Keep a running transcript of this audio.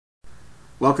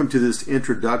Welcome to this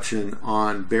introduction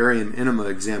on barium enema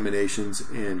examinations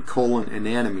and colon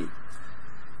anatomy.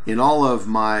 In all of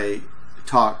my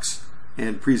talks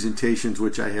and presentations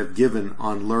which I have given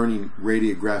on learning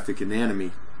radiographic anatomy,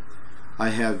 I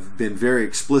have been very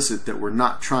explicit that we're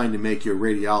not trying to make you a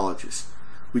radiologist.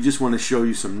 We just want to show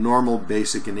you some normal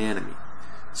basic anatomy.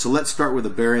 So let's start with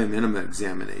a barium enema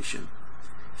examination.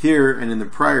 Here and in the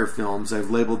prior films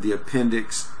I've labeled the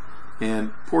appendix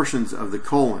and portions of the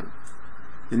colon.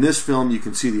 In this film you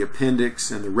can see the appendix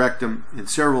and the rectum and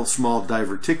several small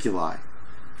diverticuli.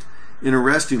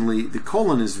 Interestingly, the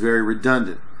colon is very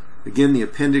redundant. Again, the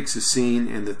appendix is seen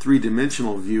and the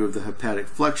three-dimensional view of the hepatic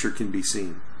flexure can be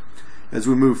seen. As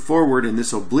we move forward in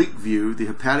this oblique view, the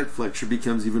hepatic flexure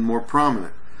becomes even more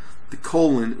prominent. The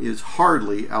colon is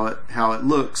hardly how it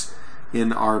looks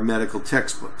in our medical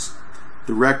textbooks.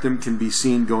 The rectum can be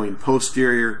seen going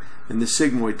posterior and the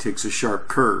sigmoid takes a sharp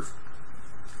curve.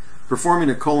 Performing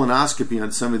a colonoscopy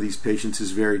on some of these patients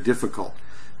is very difficult.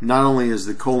 Not only is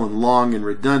the colon long and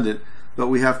redundant, but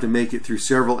we have to make it through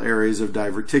several areas of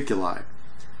diverticuli.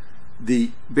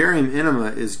 The barium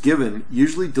enema is given,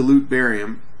 usually dilute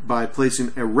barium, by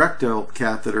placing a rectal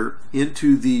catheter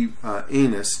into the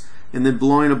anus and then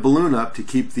blowing a balloon up to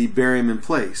keep the barium in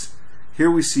place. Here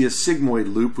we see a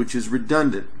sigmoid loop which is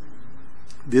redundant.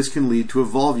 This can lead to a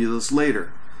volvulus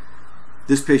later.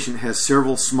 This patient has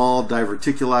several small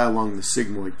diverticuli along the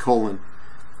sigmoid colon.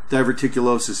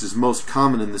 Diverticulosis is most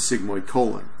common in the sigmoid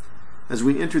colon. As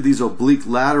we enter these oblique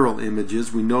lateral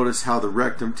images, we notice how the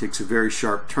rectum takes a very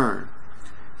sharp turn.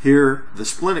 Here, the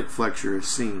splenic flexure is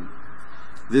seen.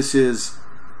 This is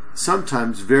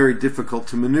sometimes very difficult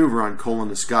to maneuver on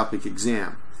colonoscopic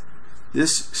exam.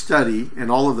 This study and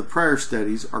all of the prior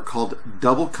studies are called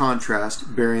double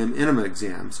contrast barium enema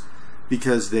exams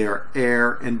because they are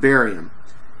air and barium.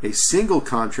 A single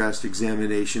contrast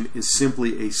examination is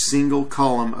simply a single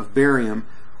column of barium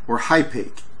or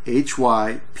hypake,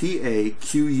 H-Y-P-A-Q-U-E,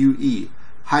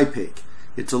 hypake.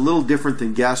 It's a little different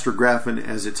than gastrographin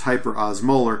as it's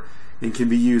hyperosmolar and can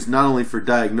be used not only for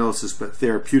diagnosis but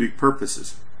therapeutic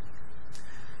purposes.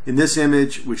 In this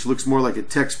image, which looks more like a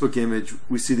textbook image,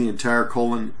 we see the entire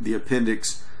colon, the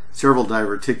appendix, several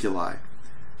diverticuli.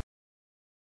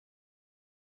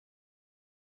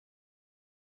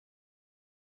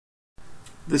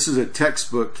 This is a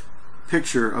textbook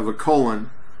picture of a colon,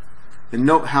 and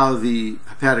note how the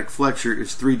hepatic flexure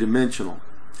is three-dimensional.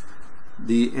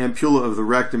 The ampulla of the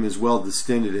rectum is well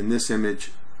distended in this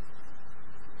image.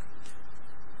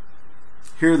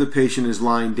 Here the patient is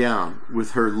lying down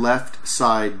with her left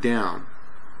side down.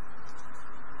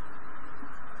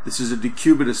 This is a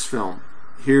decubitus film.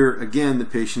 Here again the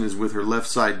patient is with her left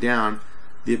side down.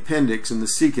 The appendix and the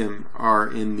cecum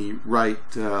are in the right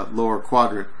lower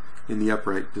quadrant in the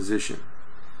upright position.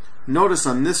 Notice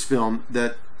on this film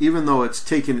that even though it's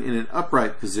taken in an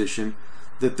upright position,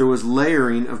 that there was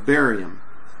layering of barium.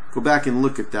 Go back and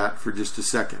look at that for just a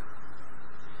second.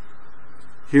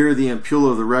 Here the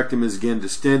ampulla of the rectum is again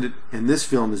distended and this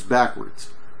film is backwards.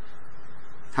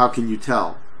 How can you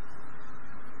tell?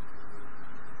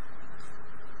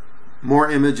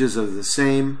 More images of the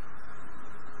same.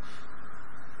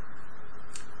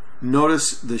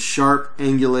 Notice the sharp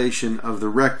angulation of the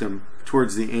rectum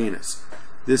towards the anus.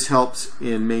 This helps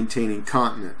in maintaining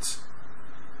continence.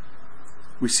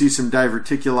 We see some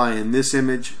diverticuli in this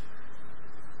image.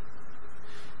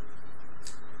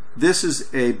 This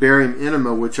is a barium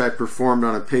enema which I performed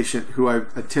on a patient who I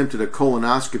attempted a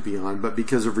colonoscopy on, but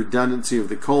because of redundancy of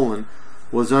the colon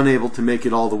was unable to make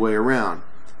it all the way around.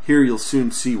 Here you'll soon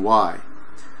see why.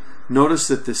 Notice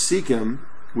that the cecum,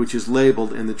 which is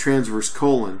labeled, and the transverse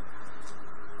colon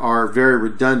are very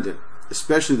redundant,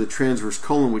 especially the transverse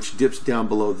colon which dips down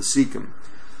below the cecum.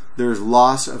 There's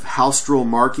loss of haustral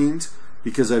markings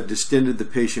because I've distended the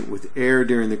patient with air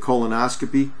during the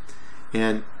colonoscopy,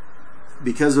 and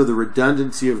because of the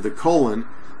redundancy of the colon,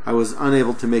 I was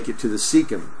unable to make it to the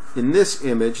cecum. In this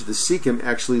image, the cecum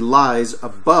actually lies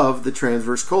above the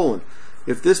transverse colon.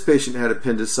 If this patient had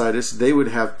appendicitis, they would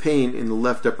have pain in the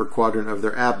left upper quadrant of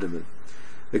their abdomen.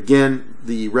 Again,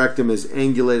 the rectum is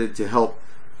angulated to help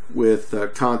with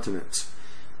continence.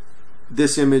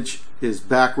 This image is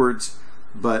backwards,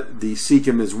 but the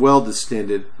cecum is well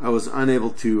distended. I was unable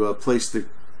to place the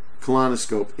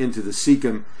colonoscope into the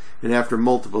cecum, and after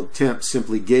multiple attempts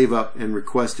simply gave up and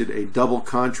requested a double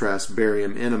contrast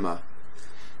barium enema.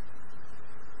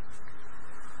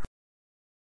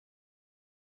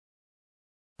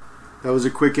 That was a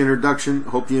quick introduction.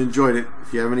 Hope you enjoyed it.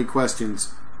 If you have any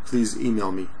questions, please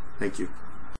email me. Thank you.